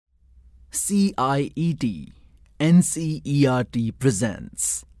CIET NCERT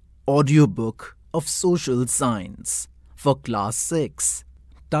presents Audiobook of Social Science for Class 6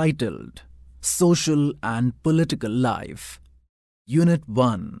 titled Social and Political Life. Unit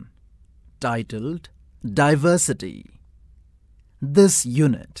 1 titled Diversity. This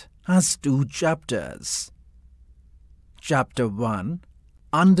unit has 2 chapters. Chapter 1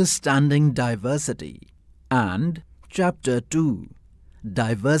 Understanding Diversity and Chapter 2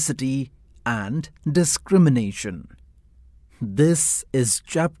 Diversity and Discrimination. This is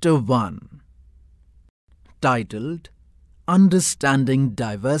Chapter 1 titled Understanding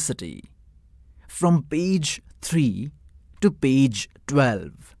Diversity from page 3 to page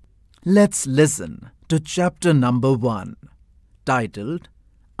 12. Let's listen to chapter number 1 titled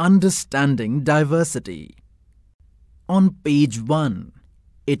Understanding Diversity. On page 1,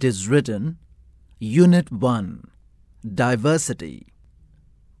 it is written Unit 1 Diversity.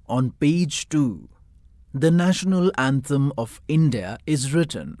 On page 2, the National Anthem of India is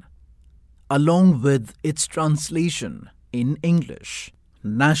written, along with its translation in English.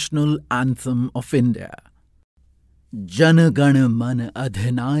 National Anthem of India. Jana Gana Man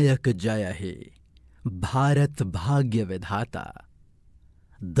Adhinayak Jaya He, Bharat Bhagya Vidhata.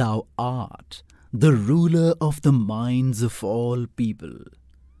 Thou art the ruler of the minds of all people,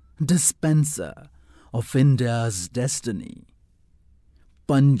 dispenser of India's destiny.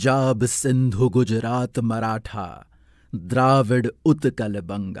 Punjab, Sindhu, Gujarat, Maratha, Dravid, Utkal,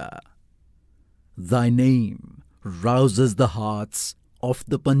 Banga. Thy name rouses the hearts of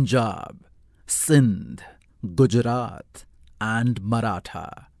the Punjab, Sindh, Gujarat and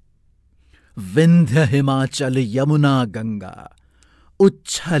Maratha. Vindhya, Himachal, Yamuna, Ganga,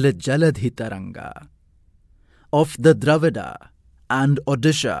 Uchchal, Jaladhi, Taranga. Of the Dravida and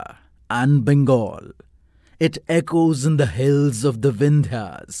Odisha and Bengal, it echoes in the hills of the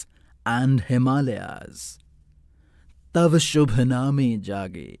Vindhyas and Himalayas. Tav Shubh Name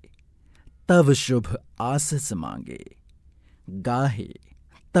Jage, Tav Shubh Aasis Mange, Gahe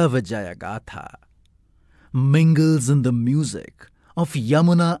Tav Jaya Gatha. Mingles in the music of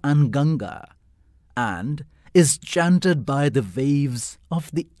Yamuna and Ganga and is chanted by the waves of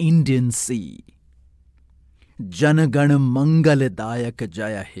the Indian Sea. Janagana Mangaladayak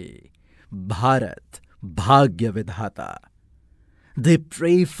Jaya He, Bharat Bhagya Vidhata. They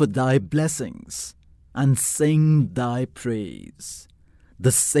pray for thy blessings and sing thy praise.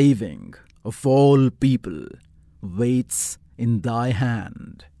 The saving of all people waits in thy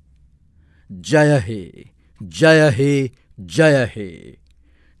hand. Jaya He, Jaya He, Jaya He,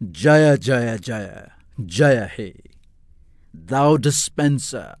 Jaya Jaya Jaya, Jaya He. Thou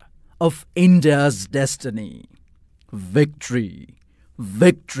dispenser of India's destiny, victory,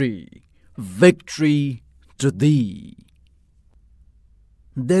 victory, victory to thee.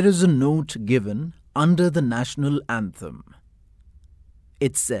 There is a note given under the national anthem.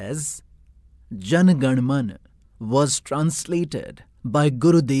 It says, Jan Gan Man was translated by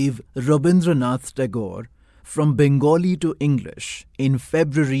Gurudev Rabindranath Tagore from Bengali to English in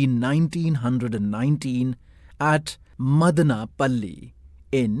February 1919 at Madanapalli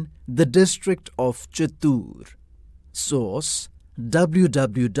in the district of Chittoor. Source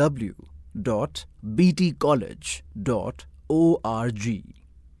www.btcollege.org.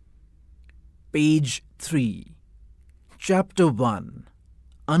 Page 3. Chapter 1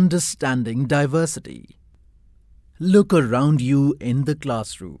 Understanding Diversity. Look around you in the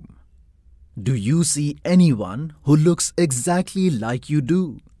classroom. Do you see anyone who looks exactly like you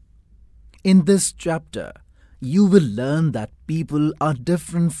do? In this chapter, you will learn that people are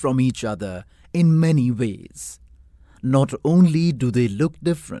different from each other in many ways. Not only do they look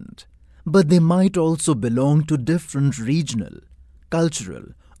different, but they might also belong to different regional, cultural,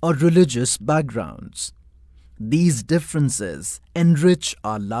 or religious backgrounds. These differences enrich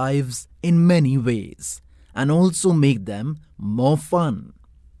our lives in many ways and also make them more fun.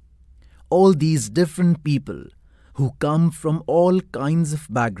 All these different people who come from all kinds of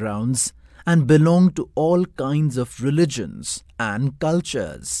backgrounds and belong to all kinds of religions and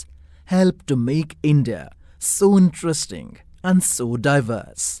cultures help to make India so interesting and so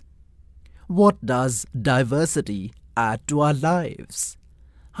diverse. What does diversity add to our lives?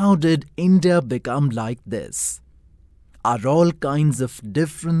 How did India become like this? Are all kinds of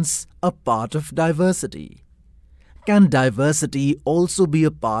difference a part of diversity? Can diversity also be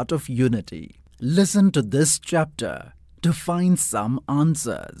a part of unity? Listen to this chapter to find some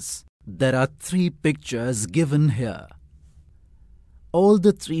answers. There are 3 pictures given here. All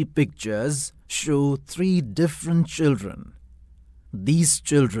the 3 pictures show 3 different children. These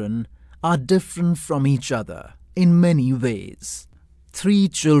children are different from each other in many ways. 3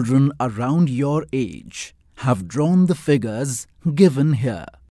 children around your age have drawn the figures given here.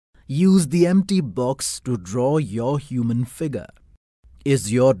 Use the empty box to draw your human figure.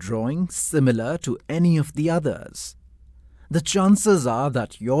 Is your drawing similar to any of the others? The chances are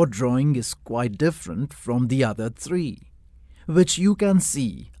that your drawing is quite different from the other 3, which you can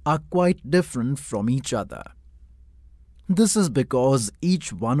see are quite different from each other. This is because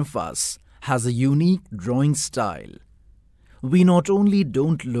each one of us has a unique drawing style. We not only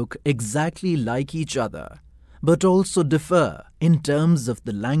don't look exactly like each other, but also differ in terms of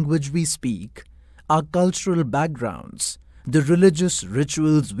the language we speak, our cultural backgrounds, the religious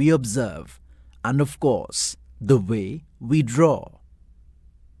rituals we observe, and of course, the way we draw.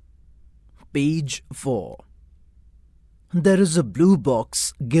 Page 4. There is a blue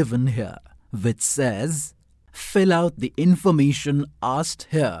box given here which says, fill out the information asked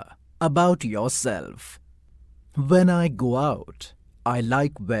here about yourself. When I go out, I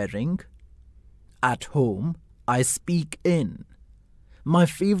like wearing. At home, I speak in. My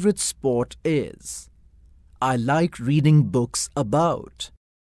favorite sport is. I like reading books about.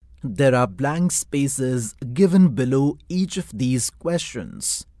 There are blank spaces given below each of these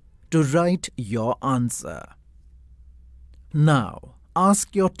questions to write your answer. Now,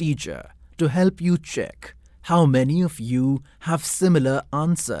 ask your teacher to help you check how many of you have similar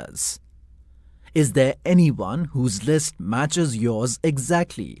answers. Is there anyone whose list matches yours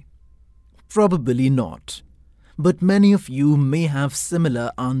exactly? Probably not, but many of you may have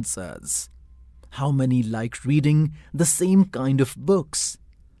similar answers. How many like reading the same kind of books?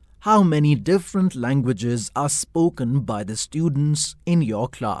 How many different languages are spoken by the students in your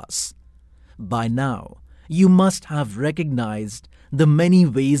class? By now, you must have recognized the many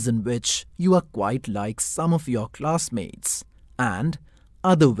ways in which you are quite like some of your classmates and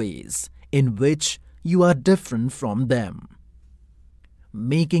other ways in which you are different from them.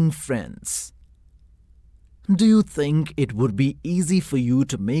 Making friends. Do you think it would be easy for you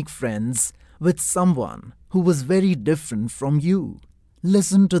to make friends with someone who was very different from you?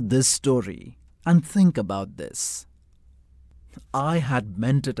 Listen to this story and think about this. I had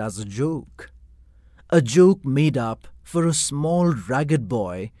meant it as a joke made up for a small ragged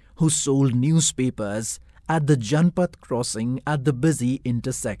boy who sold newspapers at the Janpat crossing at the busy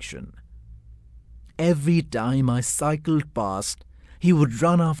intersection. Every time I cycled past, he would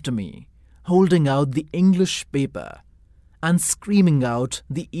run after me, holding out the English paper and screaming out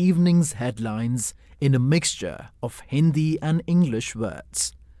the evening's headlines in a mixture of Hindi and English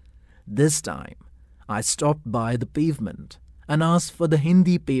words. This time, I stopped by the pavement and asked for the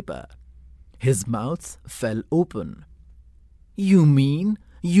Hindi paper. His mouth fell open. "You mean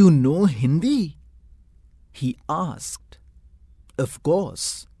you know Hindi?" he asked. "Of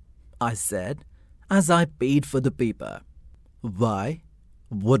course," I said as I paid for the paper. "Why?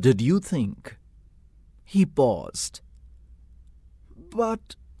 What did you think?" He paused.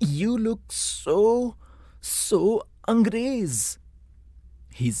 "But you look so Angrez,"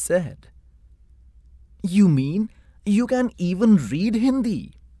 he said. "You mean you can even read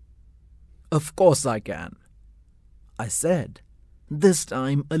Hindi?" "Of course I can," I said, this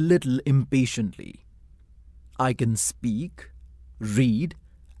time a little impatiently. "I can speak, read,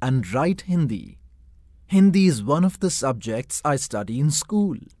 and write Hindi. Hindi is one of the subjects I study in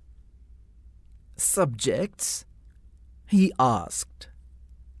school." "Subjects?" he asked.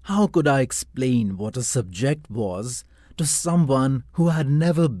 How could I explain what a subject was to someone who had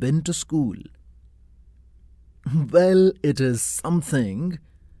never been to school? "Well, it is something,"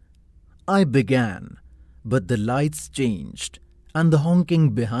 I began, but the lights changed and the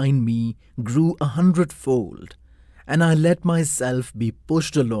honking behind me grew 100-fold, and I let myself be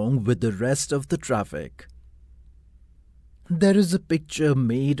pushed along with the rest of the traffic. There is a picture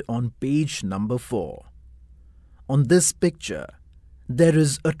made on page number 4. On this picture, there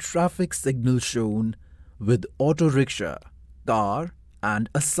is a traffic signal shown with auto rickshaw, car, and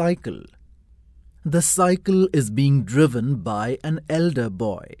a cycle. The cycle is being driven by an elder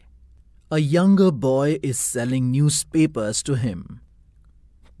boy. A younger boy is selling newspapers to him.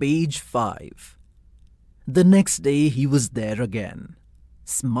 Page 5. The next day he was there again,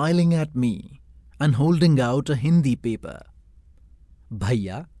 smiling at me and holding out a Hindi paper.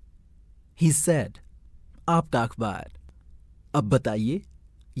 "Bhaiya," he said, "आपका अखबार. अब बताइए,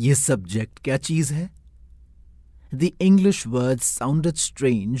 ये subject क्या चीज है?" The English words sounded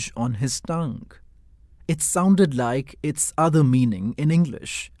strange on his tongue. It sounded like its other meaning in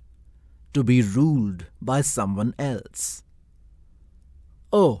English, to be ruled by someone else.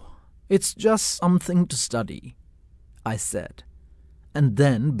 "Oh, it's just something to study," I said. And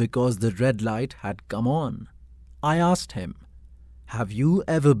then, because the red light had come on, I asked him, "Have you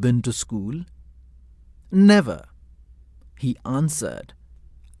ever been to school?" "Never," he answered,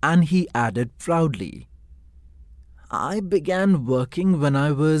 and he added proudly, "I began working when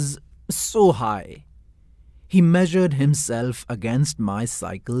I was so high." He measured himself against my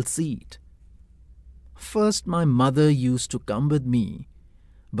cycle seat. "First my mother used to come with me,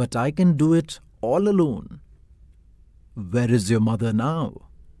 but I can do it all alone." "Where is your mother now?"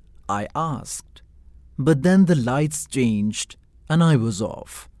 I asked. But then the lights changed and I was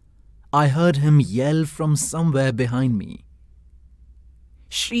off. I heard him yell from somewhere behind me,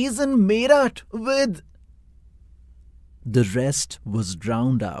 "She's in Meerut with—" The rest was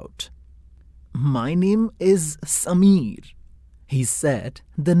drowned out. "My name is Sameer," he said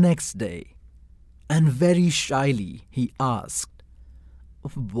the next day, and very shyly he asked,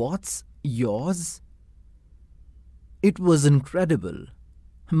 "What's yours?" It was incredible.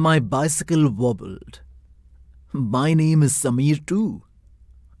 My bicycle wobbled. "My name is Sameer too,"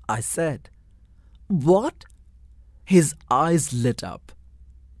 I said. "What?" His eyes lit up.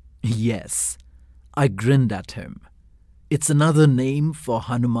 "Yes," I grinned at him. "It's another name for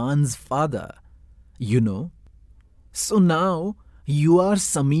Hanuman's father, you know." "So now you are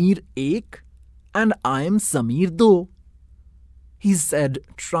Sameer Ek and I am Sameer Do," he said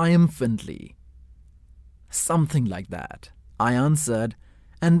triumphantly. "Something like that," I answered,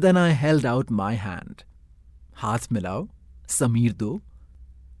 and then I held out my hand. "Haath milao, Sameer Do."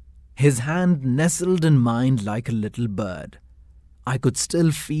 His hand nestled in mine like a little bird. I could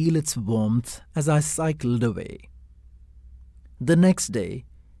still feel its warmth as I cycled away. The next day,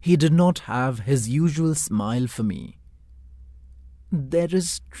 he did not have his usual smile for me. "There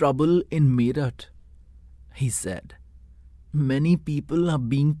is trouble in Meerut," he said. "Many people are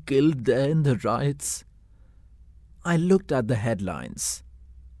being killed there in the riots." I looked at the headlines.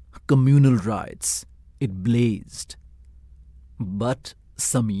 "Communal riots," it blazed. "But,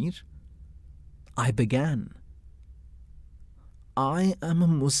 Sameer," I began. "I am a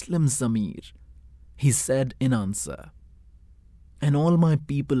Muslim, Sameer," he said in answer, "and all my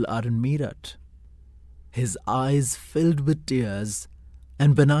people are in Meerut." His eyes filled with tears,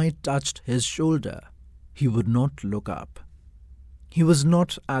 and when I touched his shoulder, he would not look up. He was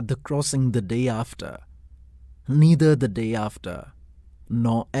not at the crossing the day after, neither the day after,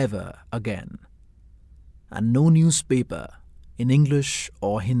 nor ever again. And no newspaper, in English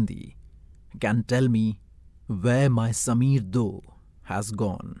or Hindi, can tell me where my Sameer Do has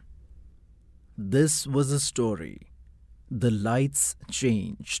gone. This was a story, The Lights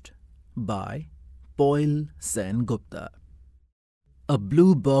Changed, by Poil Sen Gupta. A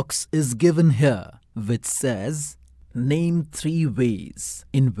blue box is given here which says, "Name 3 ways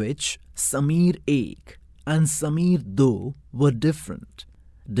in which Sameer Ek and Sameer Do were different.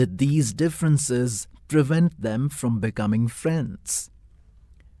 Did these differences prevent them from becoming friends?"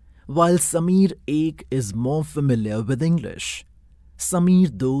 While Sameer Ek is more familiar with English, Sameer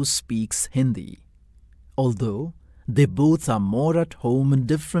Do speaks Hindi. Although they both are more at home in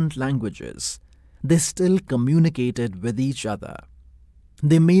different languages, they still communicated with each other.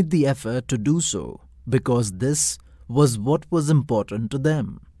 They made the effort to do so because this was what was important to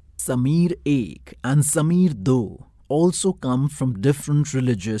them. Sameer Ek and Sameer Do also come from different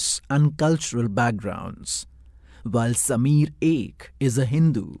religious and cultural backgrounds. While Sameer Ek is a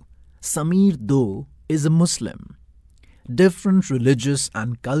Hindu, Sameer Do is a Muslim. Different religious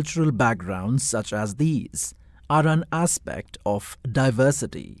and cultural backgrounds such as these are an aspect of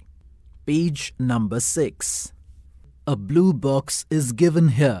diversity. Page number 6. A blue box is given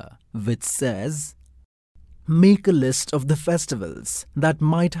here which says, "Make a list of the festivals that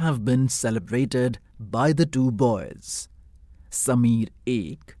might have been celebrated by the 2 boys, Sameer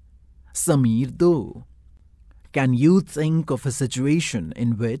Ek, Sameer Do." Can you think of a situation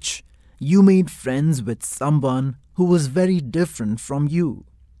in which you made friends with someone who was very different from you?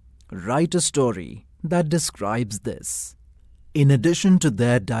 Write a story that describes this. In addition to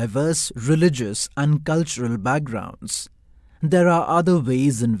their diverse religious and cultural backgrounds, there are other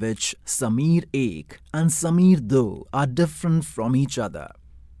ways in which Sameer Ek and Sameer Do are different from each other.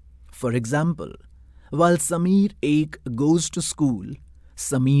 For example, while Sameer Ek goes to school,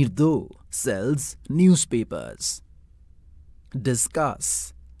 Sameer Do sells newspapers.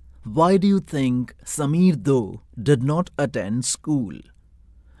 Discuss. Why do you think Sameer Do did not attend school?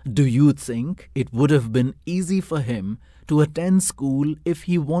 Do you think it would have been easy for him to attend school if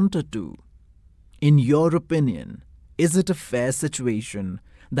he wanted to? In your opinion, is it a fair situation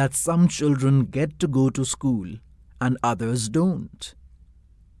that some children get to go to school and others don't?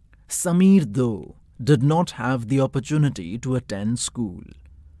 Sameer Do did not have the opportunity to attend school.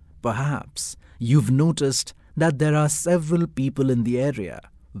 Perhaps you've noticed that there are several people in the area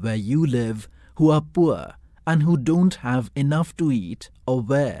where you live who are poor and who don't have enough to eat or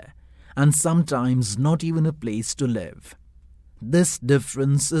wear, and sometimes not even a place to live. This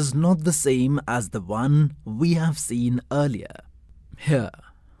difference is not the same as the one we have seen earlier. Here,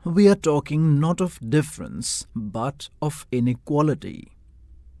 we are talking not of difference but of inequality.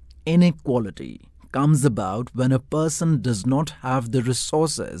 Inequality comes about when a person does not have the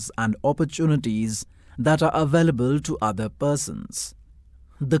resources and opportunities that are available to other persons.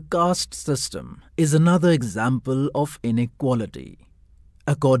 The caste system is another example of inequality.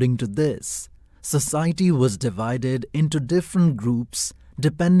 According to this, society was divided into different groups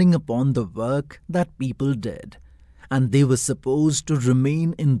depending upon the work that people did, and they were supposed to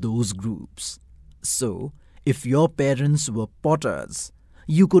remain in those groups. So, if your parents were potters,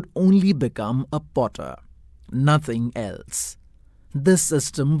 you could only become a potter, nothing else. This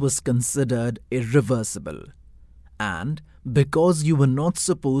system was considered irreversible, and because you were not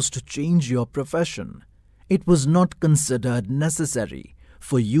supposed to change your profession, it was not considered necessary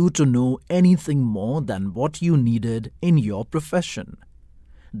for you to know anything more than what you needed in your profession.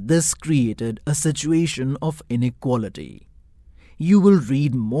 This created a situation of inequality. You will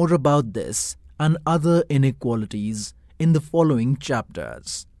read more about this and other inequalities in the following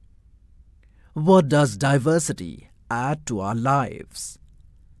chapters. What does diversity add to our lives?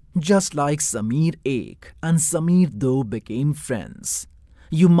 Just like Sameer Ek and Sameer Do became friends,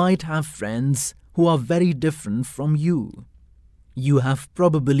 you might have friends who are very different from you. You have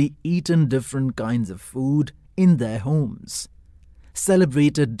probably eaten different kinds of food in their homes,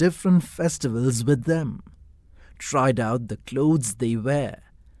 celebrated different festivals with them, tried out the clothes they wear,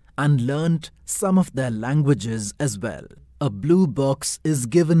 and learnt some of their languages as well. A blue box is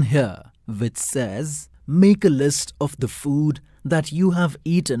given here which says, make a list of the food that you have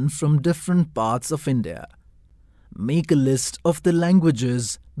eaten from different parts of India. Make a list of the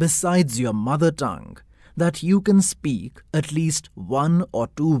languages besides your mother tongue that you can speak at least 1 or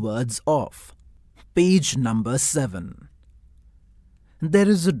 2 words of. Page number 7. There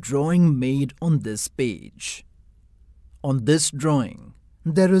is a drawing made on this page. On this drawing,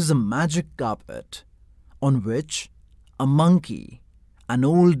 there is a magic carpet on which a monkey, an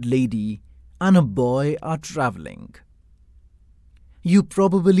old lady, and a boy are traveling. You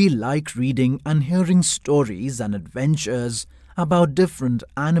probably like reading and hearing stories and adventures about different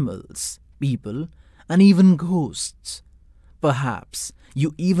animals, people, and even ghosts. Perhaps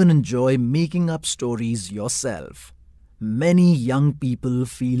you even enjoy making up stories yourself. Many young people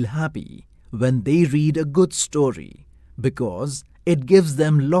feel happy when they read a good story because it gives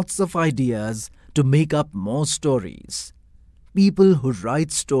them lots of ideas to make up more stories. People who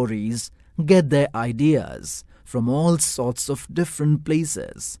write stories get their ideas from all sorts of different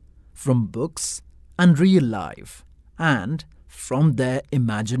places, from books and real life, and from their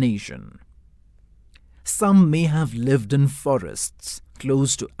imagination. Some may have lived in forests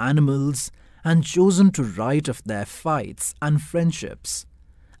close to animals and chosen to write of their fights and friendships.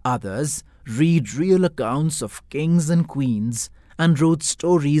 Others read real accounts of kings and queens and wrote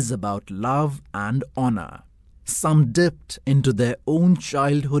stories about love and honor. Some dipped into their own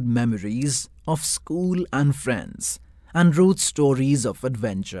childhood memories of school and friends and wrote stories of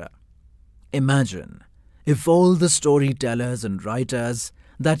adventure. Imagine if all the storytellers and writers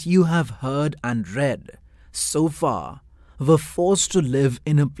that you have heard and read so far were forced to live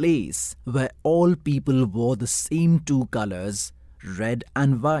in a place where all people wore the same 2 colors, red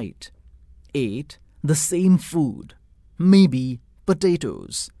and white, ate the same food, maybe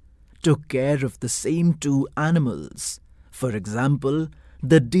potatoes, took care of the same 2 animals, for example,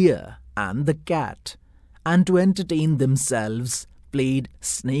 the deer and the cat, and to entertain themselves played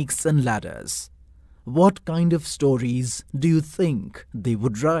snakes and ladders. What kind of stories do you think they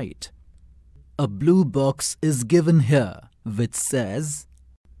would write? A blue box is given here which says,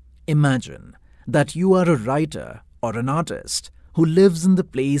 imagine that you are a writer or an artist who lives in the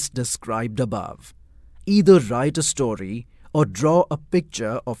place described above. Either write a story or draw a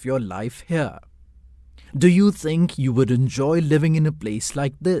picture of your life here. Do you think you would enjoy living in a place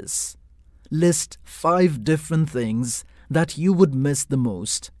like this? List 5 different things that you would miss the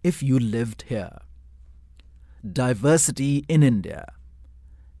most if you lived here. Diversity in India.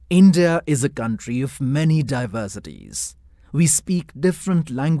 India is a country of many diversities. We speak different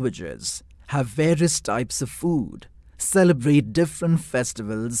languages, have various types of food, celebrate different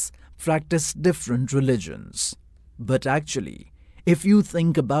festivals, practice different religions. But actually, if you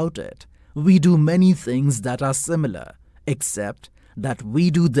think about it, we do many things that are similar, except that we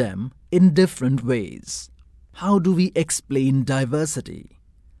do them in different ways. How do we explain diversity?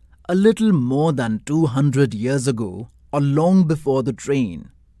 A little more than 200 years ago, or long before the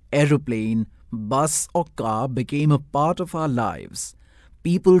train, aeroplane, bus or car became a part of our lives,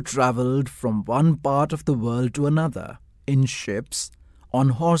 people travelled from one part of the world to another in ships, on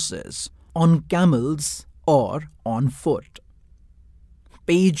horses, on camels or on foot.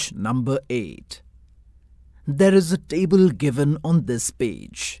 Page number 8. There is a table given on this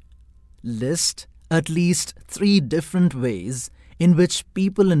page. List at least 3 different ways in which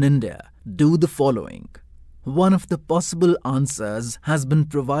people in India do the following. One of the possible answers has been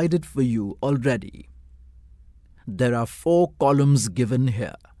provided for you already. There are 4 columns given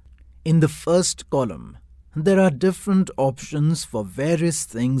here. In the first column, there are different options for various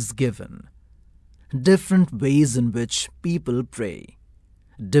things given. Different ways in which people pray.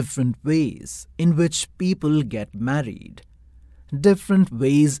 Different ways in which people get married. Different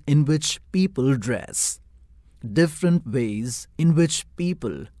ways in which people dress. Different ways in which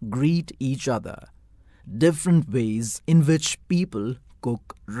people greet each other. Different ways in which people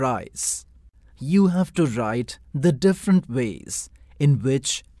cook rice. You have to write the different ways in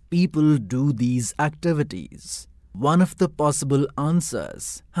which people do these activities. One of the possible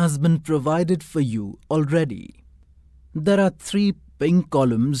answers has been provided for you already. There are 3 pink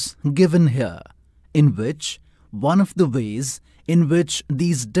columns given here, in which one of the ways in which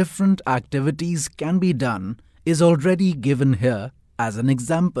these different activities can be done is already given here as an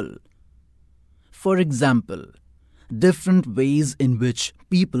example. For example, different ways in which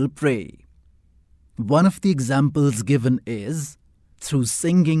people pray. One of the examples given is through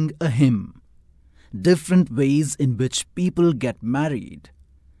singing a hymn. Different ways in which people get married.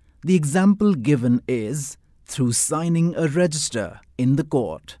 The example given is through signing a register in the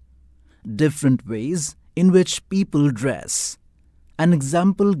court. Different ways in which people dress. An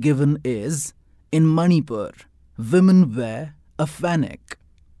example given is in Manipur, women wear a fanek.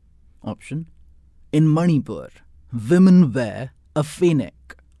 Option: in Manipur, women wear a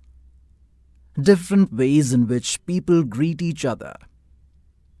fanek. Different ways in which people greet each other.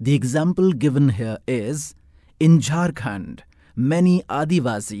 The example given here is in Jharkhand, many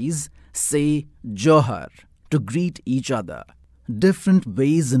Adivasis say Johar to greet each other. Different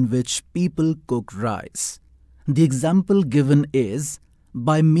ways in which people cook rice. The example given is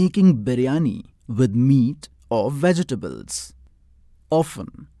by making biryani with meat or vegetables.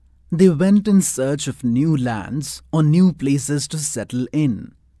 Often, they went in search of new lands or new places to settle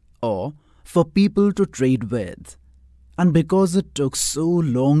in, or for people to trade with. And because it took so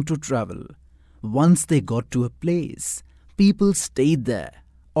long to travel, once they got to a place, people stayed there,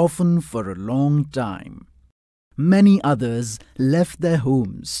 often for a long time. Many others left their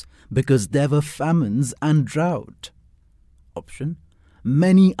homes because there were famines and drought. Option: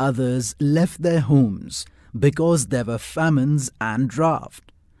 many others left their homes because there were famines and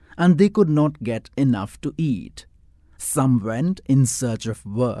drought, and they could not get enough to eat. Some went in search of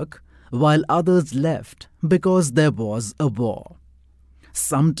work, while others left because there was a war.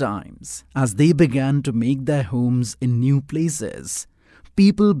 Sometimes, as they began to make their homes in new places,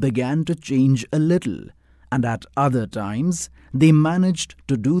 people began to change a little, and at other times, they managed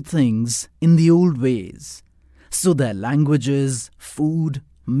to do things in the old ways. So their languages, food,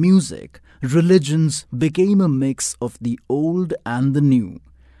 music, religions became a mix of the old and the new,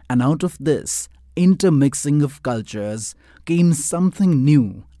 and out of this intermixing of cultures came something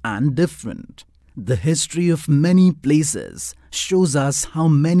new and different. The history of many places shows us how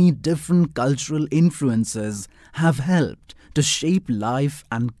many different cultural influences have helped to shape life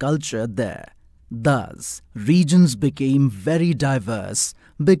and culture there. Thus, regions became very diverse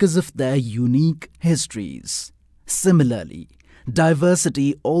because of their unique histories. Similarly,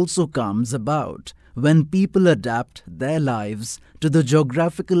 diversity also comes about when people adapt their lives to the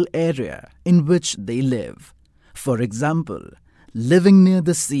geographical area in which they live. For example, living near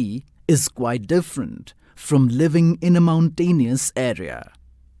the sea is quite different from living in a mountainous area.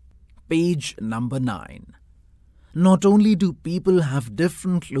 Page number 9. Not only do people have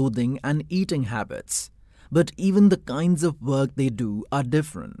different clothing and eating habits, but even the kinds of work they do are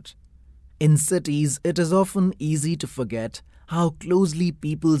different. In cities, it is often easy to forget how closely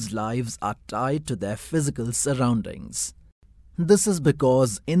people's lives are tied to their physical surroundings. This is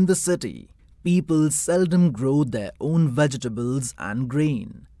because in the city, people seldom grow their own vegetables and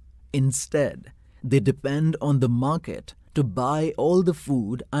grain. Instead, they depend on the market to buy all the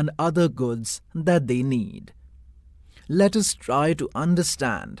food and other goods that they need. Let us try to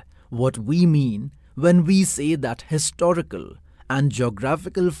understand what we mean when we say that historical and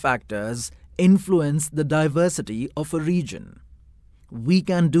geographical factors influence the diversity of a region. We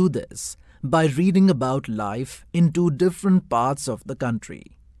can do this by reading about life in 2 different parts of the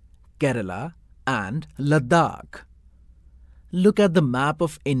country, Kerala and Ladakh. Look at the map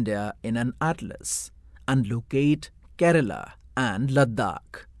of India in an atlas and locate Kerala and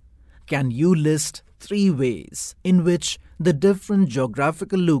Ladakh. Can you list 3 ways in which the different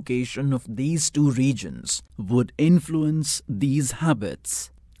geographical location of these 2 regions would influence these habits?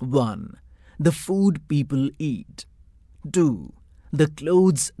 1. The food people eat. 2. The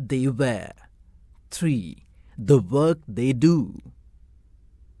clothes they wear. 3. The work they do.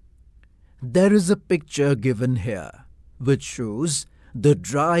 There is a picture given here which shows the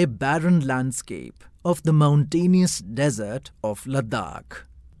dry, barren landscape of the mountainous desert of Ladakh.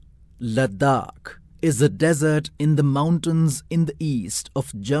 Ladakh is a desert in the mountains in the east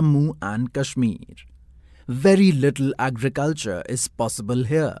of Jammu and Kashmir. Very little agriculture is possible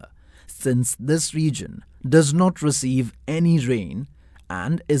here, since this region does not receive any rain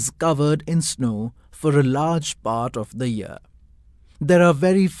and is covered in snow for a large part of the year. There are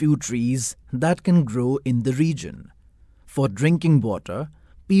very few trees that can grow in the region. For drinking water,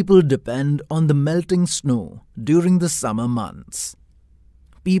 people depend on the melting snow during the summer months.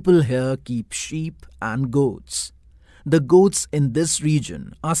 People here keep sheep and goats. The goats in this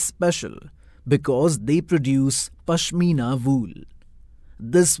region are special because they produce pashmina wool.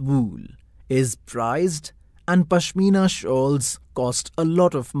 This wool is prized and pashmina shawls cost a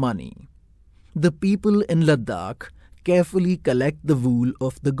lot of money. The people in Ladakh carefully collect the wool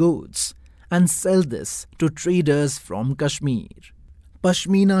of the goats and sell this to traders from Kashmir.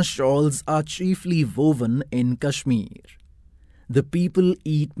 Pashmina shawls are chiefly woven in Kashmir. The people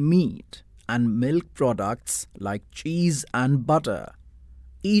eat meat and milk products like cheese and butter.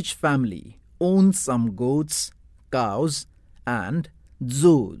 Each family owns some goats, cows, and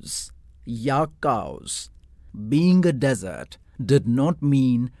zos, yak cows. Being a desert did not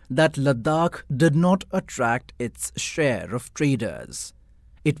mean that Ladakh did not attract its share of traders.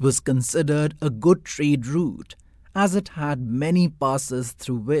 It was considered a good trade route as it had many passes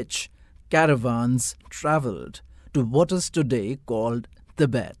through which caravans travelled to what is today called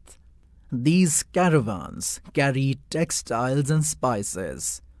Tibet. These caravans carried textiles and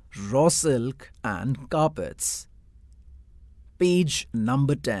spices, raw silk and carpets. Page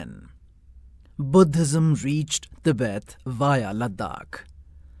number 10. Buddhism reached Tibet via Ladakh.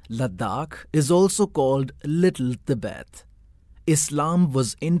 Ladakh is also called Little Tibet. Islam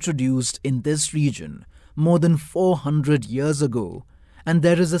was introduced in this region more than 400 years ago, and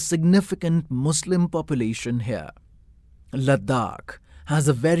there is a significant Muslim population here. Ladakh has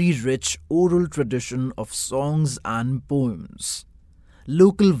a very rich oral tradition of songs and poems.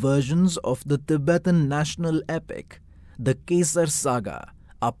 Local versions of the Tibetan national epic, the Kesar Saga,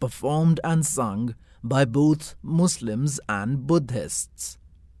 are performed and sung by both Muslims and Buddhists.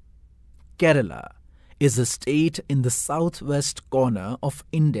 Kerala is a state in the southwest corner of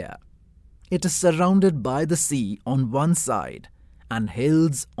India. It is surrounded by the sea on one side and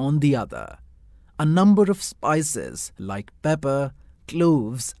hills on the other. A number of spices like pepper,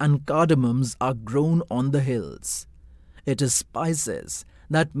 cloves and cardamoms are grown on the hills. It is spices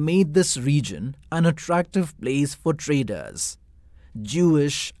that made this region an attractive place for traders.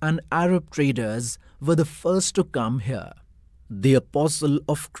 Jewish and Arab traders were the first to come here. The apostle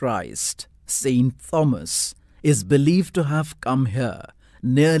of Christ, Saint Thomas, is believed to have come here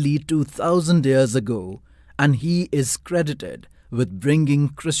nearly 2000 years ago, and he is credited with bringing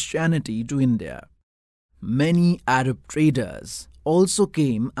Christianity to India. Many Arab traders also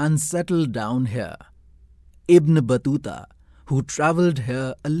came and settled down here. Ibn Battuta, who travelled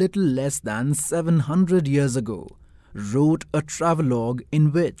here a little less than 700 years ago, wrote a travelogue in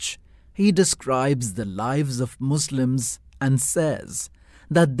which he describes the lives of Muslims and says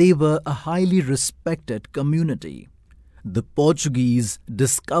that they were a highly respected community. The Portuguese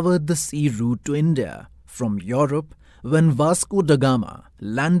discovered the sea route to India from Europe when Vasco da Gama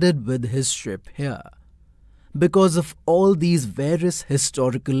landed with his ship here. Because of all these various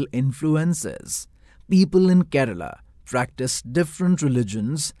historical influences, people in Kerala practice different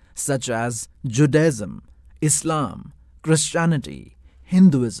religions such as Judaism, Islam, Christianity,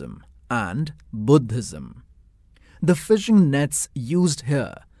 Hinduism, and Buddhism. The fishing nets used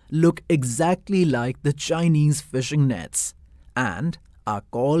here look exactly like the Chinese fishing nets and are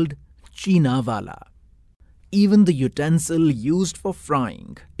called China wala. Even the utensil used for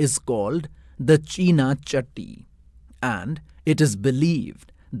frying is called the China chatti, and it is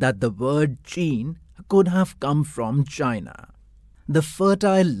believed that the word Chin could have come from China. The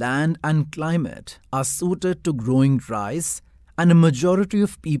fertile land and climate are suited to growing rice, and a majority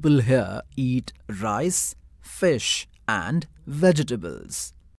of people here eat rice, fish, and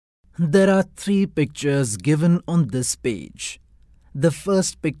vegetables. There are 3 pictures given on this page. The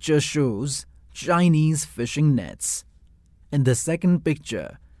first picture shows Chinese fishing nets. In the second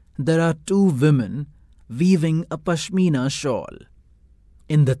picture, there are two women weaving a pashmina shawl.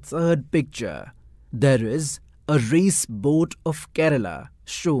 In the third picture, there is a race boat of Kerala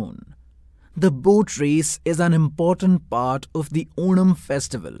shown. The boat race is an important part of the Onam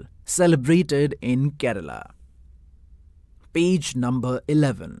festival celebrated in Kerala. Page number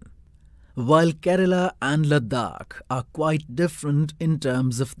 11. While Kerala and Ladakh are quite different in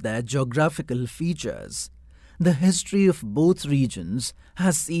terms of their geographical features, the history of both regions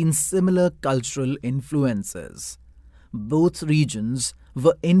has seen similar cultural influences. Both regions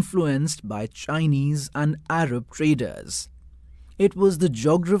were influenced by Chinese and Arab traders. It was the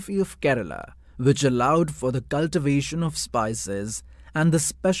geography of Kerala which allowed for the cultivation of spices and the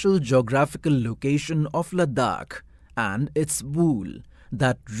special geographical location of Ladakh and its wool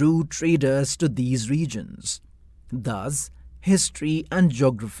that drew traders to these regions. Thus, history and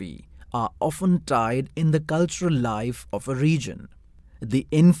geography are often tied in the cultural life of a region. The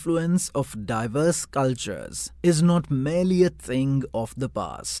influence of diverse cultures is not merely a thing of the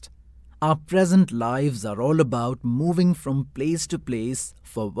past. Our present lives are all about moving from place to place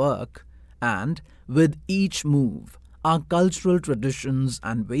for work, and with each move, our cultural traditions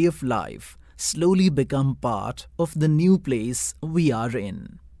and way of life slowly become part of the new place we are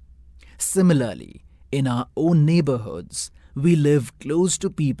in. Similarly, in our own neighborhoods, we live close to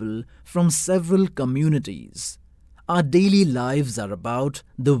people from several communities. Our daily lives are about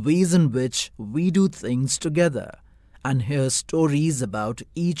the ways in which we do things together and hear stories about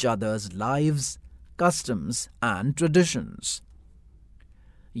each other's lives, customs, and traditions.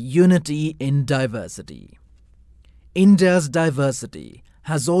 Unity in diversity. India's diversity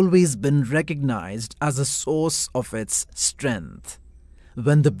has always been recognized as a source of its strength.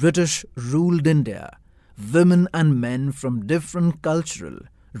 When the British ruled India, women and men from different cultural,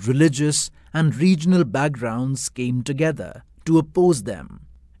 religious, and regional backgrounds came together to oppose them.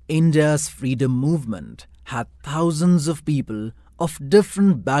 India's freedom movement had thousands of people of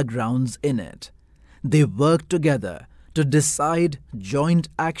different backgrounds in it. They worked together to decide joint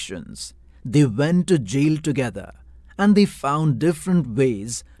actions. They went to jail together, and they found different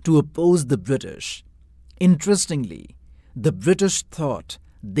ways to oppose the British. Interestingly, the British thought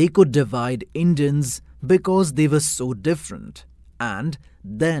they could divide Indians because they were so different, and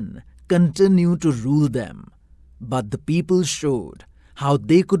then continue to rule them. But the people showed how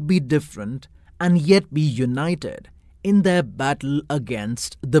they could be different and yet be united in their battle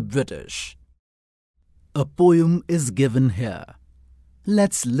against the British. A poem is given here.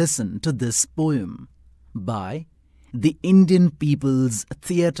 Let's listen to this poem by the Indian People's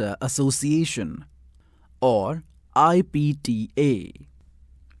Theatre Association, or IPTA.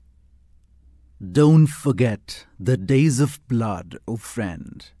 Don't forget the days of blood, O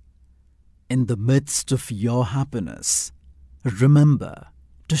friend. In the midst of your happiness, remember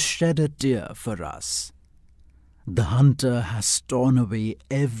to shed a tear for us. The hunter has torn away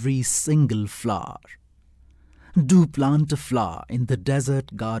every single flower. Do plant a flower in the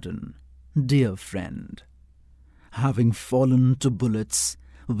desert garden, dear friend. Having fallen to bullets,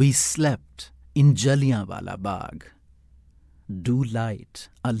 we slept in Jallianwala Bagh. Do light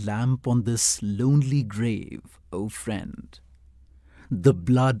a lamp on this lonely grave, O friend. The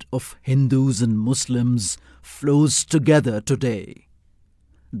blood of Hindus and Muslims flows together today.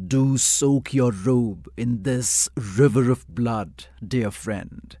 Do soak your robe in this river of blood, dear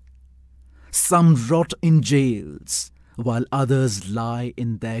friend. Some rot in jails, while others lie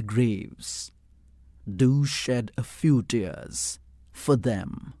in their graves. Do shed a few tears for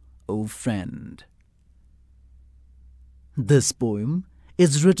them, O friend. This poem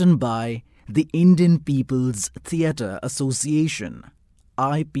is written by the Indian People's Theatre Association,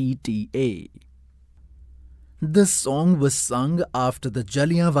 IPTA. This song was sung after the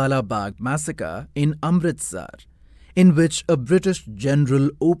Jallianwala Bagh massacre in Amritsar, in which a British general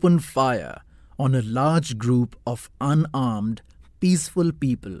opened fire on a large group of unarmed, peaceful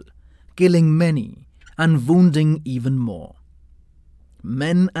people, killing many and wounding even more.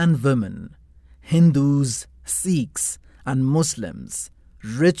 Men and women, Hindus, Sikhs, and Muslims,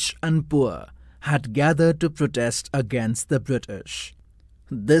 rich and poor, had gathered to protest against the British.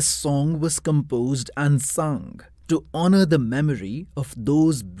 This song was composed and sung to honor the memory of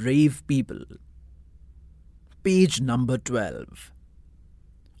those brave people. Page number 12.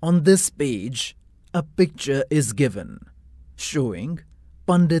 On this page, a picture is given showing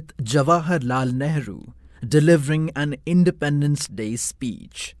Pandit Jawaharlal Nehru delivering an Independence Day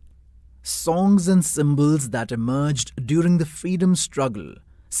speech. Songs and symbols that emerged during the freedom struggle,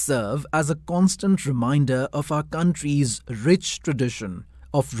 serve as a constant reminder of our country's rich tradition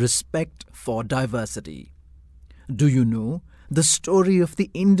of respect for diversity. Do you know the story of the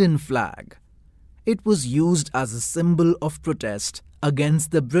Indian flag? It was used as a symbol of protest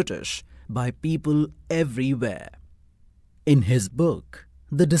against the British by people everywhere. In his book,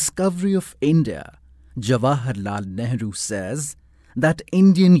 The Discovery of India, Jawaharlal Nehru says that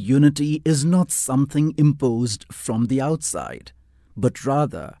Indian unity is not something imposed from the outside, but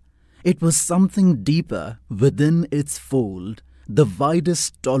rather it was something deeper within its fold. The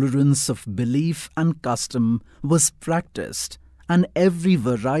widest tolerance of belief and custom was practiced, and every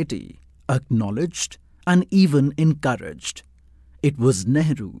variety acknowledged and even encouraged. It was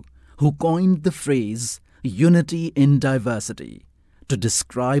Nehru who coined the phrase unity in diversity to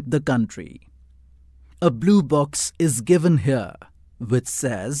describe the country. A blue box is given here which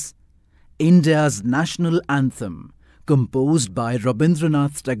says, India's national anthem, composed by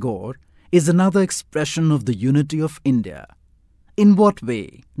Rabindranath Tagore, is another expression of the unity of India. In what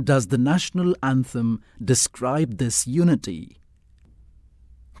way does the national anthem describe this unity?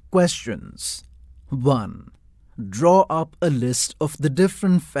 Questions. 1. Draw up a list of the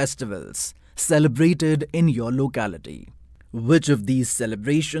different festivals celebrated in your locality. Which of these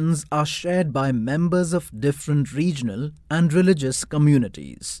celebrations are shared by members of different regional and religious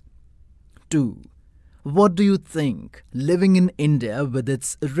communities? 2. What do you think living in India with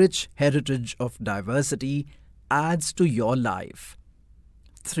its rich heritage of diversity adds to your life?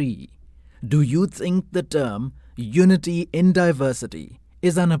 3. Do you think the term unity in diversity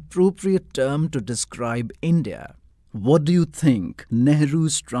is an appropriate term to describe India? What do you think Nehru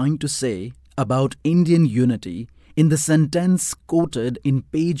is trying to say about Indian unity in the sentence quoted in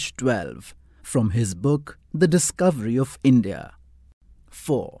page 12 from his book The Discovery of India?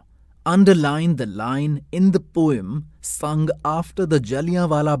 4. Underline the line in the poem sung after the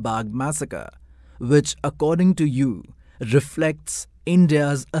Jallianwala Bagh massacre, which according to you reflects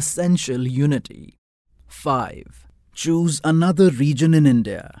India's essential unity. 5. Choose another region in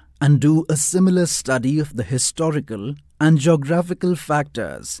India and do a similar study of the historical and geographical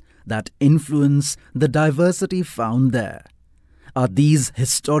factors that influence the diversity found there. Are these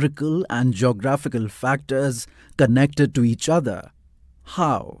historical and geographical factors connected to each other?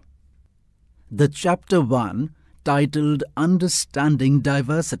 How? The chapter 1, titled Understanding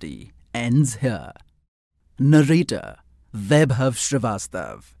Diversity, ends here. Narrator Vaibhav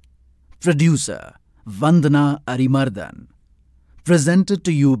Srivastav. Producer Vandana Arimardhan. Presented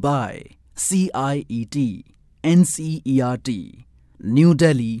to you by CIET, NCERT, New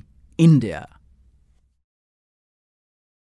Delhi, India.